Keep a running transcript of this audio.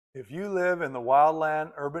If you live in the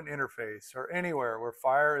wildland urban interface or anywhere where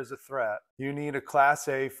fire is a threat, you need a Class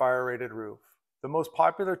A fire rated roof. The most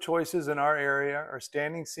popular choices in our area are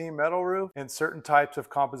standing seam metal roof and certain types of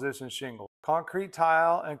composition shingle. Concrete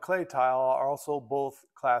tile and clay tile are also both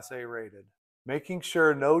Class A rated. Making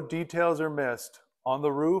sure no details are missed on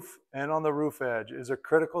the roof and on the roof edge is a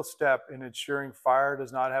critical step in ensuring fire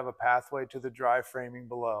does not have a pathway to the dry framing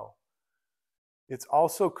below. It's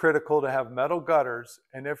also critical to have metal gutters,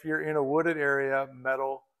 and if you're in a wooded area,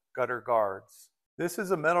 metal gutter guards. This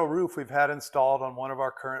is a metal roof we've had installed on one of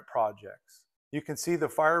our current projects. You can see the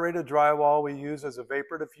fire-rated drywall we use as a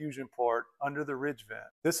vapor diffusion port under the ridge vent.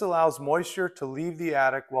 This allows moisture to leave the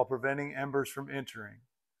attic while preventing embers from entering.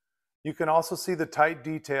 You can also see the tight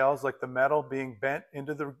details like the metal being bent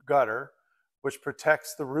into the gutter, which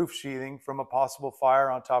protects the roof sheathing from a possible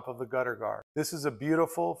fire on top of the gutter guard. This is a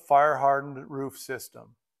beautiful fire-hardened roof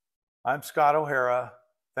system. I'm Scott O'Hara.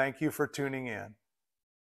 Thank you for tuning in.